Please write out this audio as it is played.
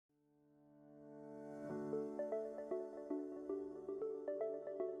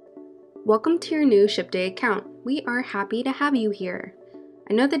Welcome to your new Shipday account. We are happy to have you here.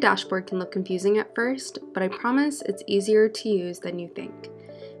 I know the dashboard can look confusing at first, but I promise it's easier to use than you think.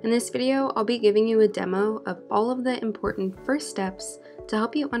 In this video, I'll be giving you a demo of all of the important first steps to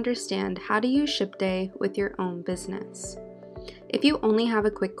help you understand how to use Shipday with your own business. If you only have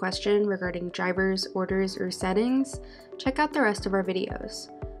a quick question regarding drivers, orders, or settings, check out the rest of our videos.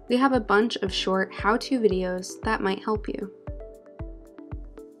 We have a bunch of short how-to videos that might help you.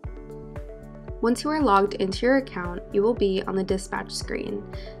 Once you are logged into your account, you will be on the dispatch screen.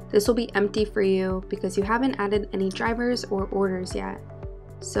 This will be empty for you because you haven't added any drivers or orders yet.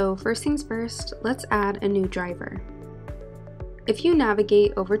 So first things first, let's add a new driver. If you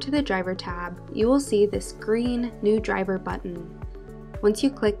navigate over to the driver tab, you will see this green new driver button. Once you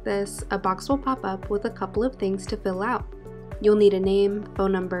click this, a box will pop up with a couple of things to fill out. You'll need a name,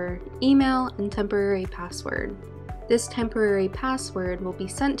 phone number, email, and temporary password. This temporary password will be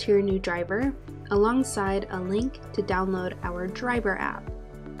sent to your new driver alongside a link to download our driver app.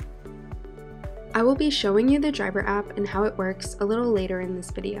 I will be showing you the driver app and how it works a little later in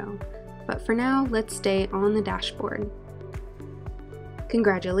this video, but for now, let's stay on the dashboard.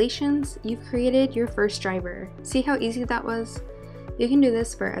 Congratulations, you've created your first driver. See how easy that was? You can do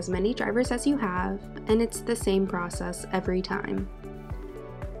this for as many drivers as you have, and it's the same process every time.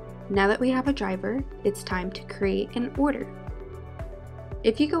 Now that we have a driver, it's time to create an order.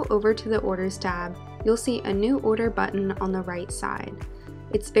 If you go over to the Orders tab, you'll see a New Order button on the right side.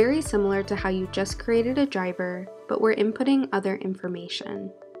 It's very similar to how you just created a driver, but we're inputting other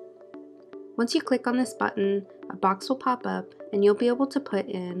information. Once you click on this button, a box will pop up and you'll be able to put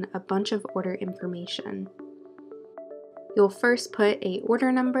in a bunch of order information. You'll first put an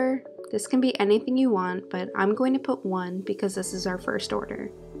order number. This can be anything you want, but I'm going to put 1 because this is our first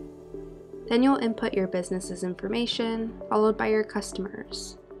order. Then you'll input your business's information, followed by your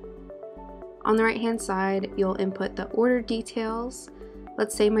customers. On the right-hand side, you'll input the order details.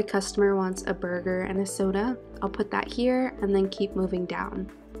 Let's say my customer wants a burger and a soda. I'll put that here and then keep moving down.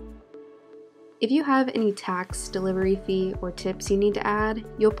 If you have any tax, delivery fee, or tips you need to add,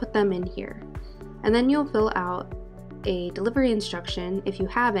 you'll put them in here. And then you'll fill out a delivery instruction if you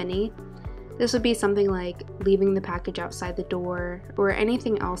have any. This would be something like leaving the package outside the door or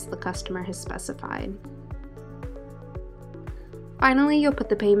anything else the customer has specified. Finally, you'll put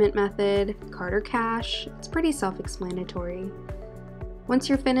the payment method, card or cash. It's pretty self-explanatory. Once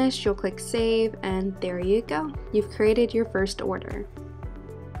you're finished, you'll click Save, and there you go. You've created your first order.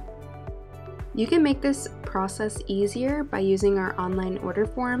 You can make this process easier by using our online order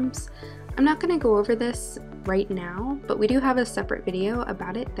forms. I'm not going to go over this right now, but we do have a separate video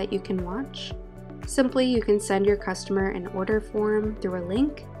about it that you can watch. Simply, you can send your customer an order form through a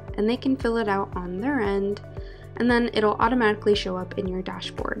link, and they can fill it out on their end, and then it'll automatically show up in your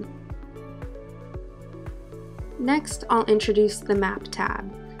dashboard. Next, I'll introduce the Map tab.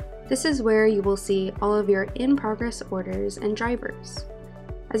 This is where you will see all of your in-progress orders and drivers.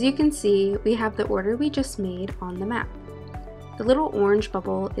 As you can see, we have the order we just made on the map. The little orange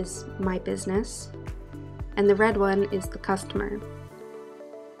bubble is my business, and the red one is the customer.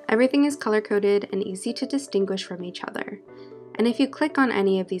 Everything is color-coded and easy to distinguish from each other, and if you click on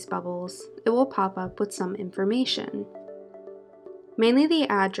any of these bubbles, it will pop up with some information. Mainly the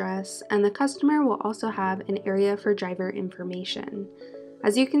address, and the customer will also have an area for driver information.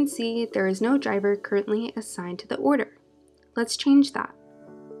 As you can see, there is no driver currently assigned to the order. Let's change that.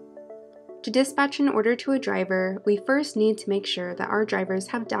 To dispatch an order to a driver, we first need to make sure that our drivers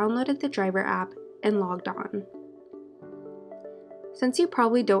have downloaded the driver app and logged on. Since you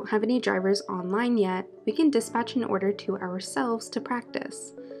probably don't have any drivers online yet, we can dispatch an order to ourselves to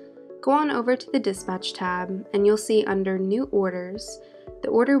practice. Go on over to the Dispatch tab and you'll see under New Orders, the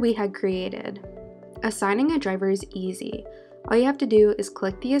order we had created. Assigning a driver is easy. All you have to do is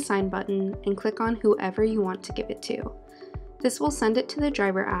click the Assign button and click on whoever you want to give it to. This will send it to the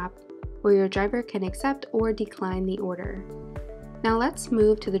driver app, where your driver can accept or decline the order. Now let's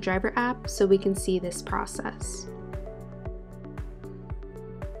move to the driver app so we can see this process.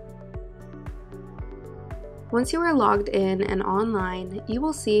 Once you are logged in and online, you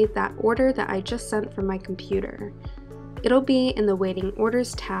will see that order that I just sent from my computer. It'll be in the Waiting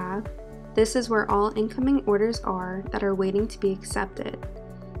Orders tab. This is where all incoming orders are that are waiting to be accepted.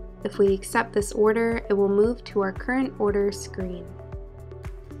 If we accept this order, it will move to our current order screen.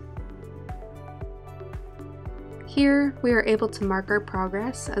 Here, we are able to mark our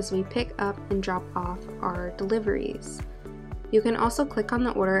progress as we pick up and drop off our deliveries. You can also click on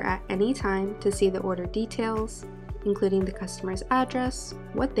the order at any time to see the order details, including the customer's address,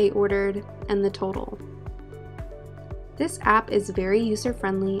 what they ordered, and the total. This app is very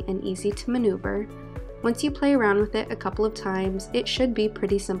user-friendly and easy to maneuver. Once you play around with it a couple of times, it should be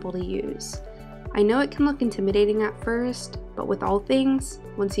pretty simple to use. I know it can look intimidating at first, but with all things,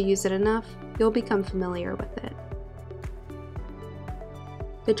 once you use it enough, you'll become familiar with it.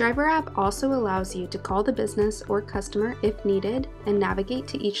 The driver app also allows you to call the business or customer if needed and navigate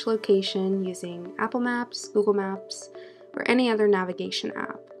to each location using Apple Maps, Google Maps, or any other navigation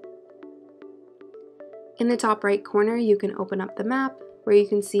app. In the top right corner, you can open up the map where you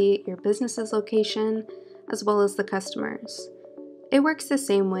can see your business's location as well as the customers. It works the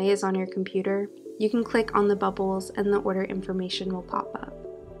same way as on your computer. You can click on the bubbles and the order information will pop up.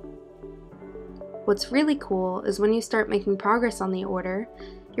 What's really cool is when you start making progress on the order,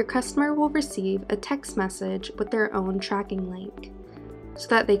 your customer will receive a text message with their own tracking link so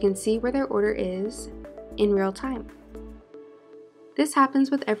that they can see where their order is in real time. This happens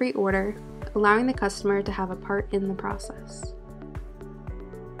with every order, allowing the customer to have a part in the process.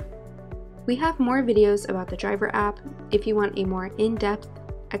 We have more videos about the driver app if you want a more in-depth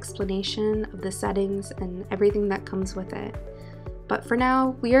explanation of the settings and everything that comes with it. But for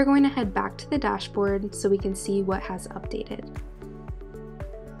now, we are going to head back to the dashboard so we can see what has updated.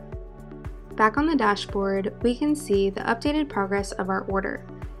 Back on the dashboard, we can see the updated progress of our order.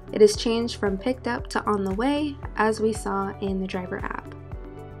 It has changed from picked up to on the way, as we saw in the driver app.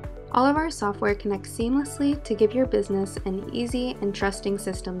 All of our software connects seamlessly to give your business an easy and trusting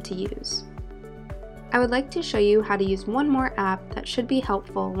system to use. I would like to show you how to use one more app that should be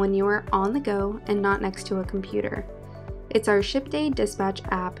helpful when you are on the go and not next to a computer. It's our Shipday dispatch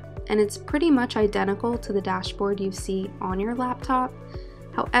app, and it's pretty much identical to the dashboard you see on your laptop.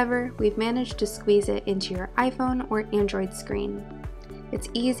 However, we've managed to squeeze it into your iPhone or Android screen. It's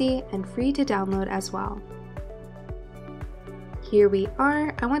easy and free to download as well. Here we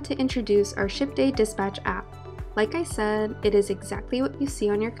are. I want to introduce our Shipday dispatch app. Like I said, it is exactly what you see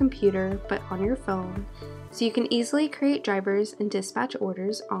on your computer, but on your phone, so you can easily create drivers and dispatch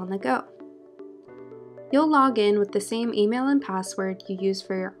orders on the go. You'll log in with the same email and password you use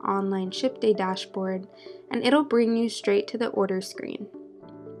for your online Shipday dashboard, and it'll bring you straight to the order screen.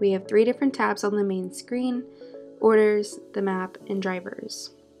 We have 3 different tabs on the main screen: orders, the map, and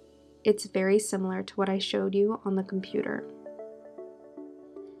drivers. It's very similar to what I showed you on the computer.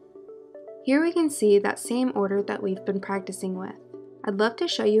 Here we can see that same order that we've been practicing with. I'd love to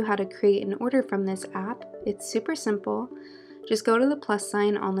show you how to create an order from this app. It's super simple. Just go to the plus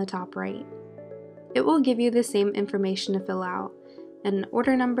sign on the top right. It will give you the same information to fill out: an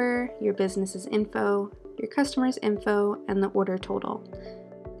order number, your business's info, your customer's info, and the order total.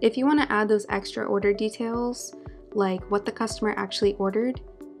 If you want to add those extra order details, like what the customer actually ordered,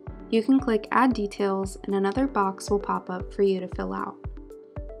 you can click Add Details and another box will pop up for you to fill out.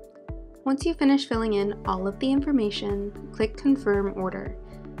 Once you finish filling in all of the information, click Confirm Order,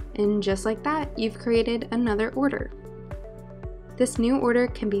 and just like that, you've created another order. This new order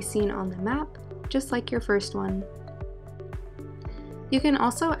can be seen on the map, just like your first one. You can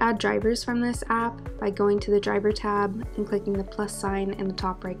also add drivers from this app by going to the Driver tab and clicking the plus sign in the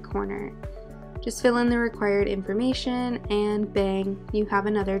top right corner. Just fill in the required information and bang, you have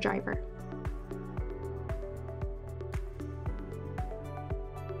another driver.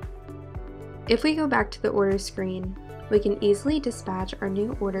 If we go back to the order screen, we can easily dispatch our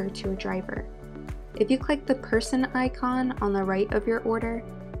new order to a driver. If you click the person icon on the right of your order,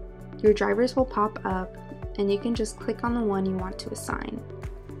 your drivers will pop up and you can just click on the one you want to assign.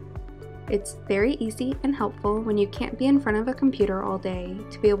 It's very easy and helpful when you can't be in front of a computer all day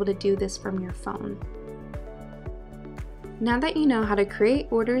to be able to do this from your phone. Now that you know how to create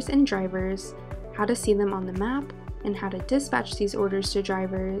orders and drivers, how to see them on the map, and how to dispatch these orders to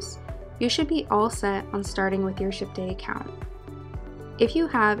drivers, you should be all set on starting with your Shipday account. If you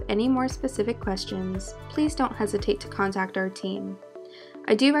have any more specific questions, please don't hesitate to contact our team.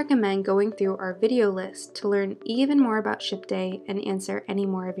 I do recommend going through our video list to learn even more about Shipday and answer any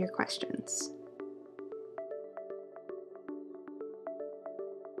more of your questions.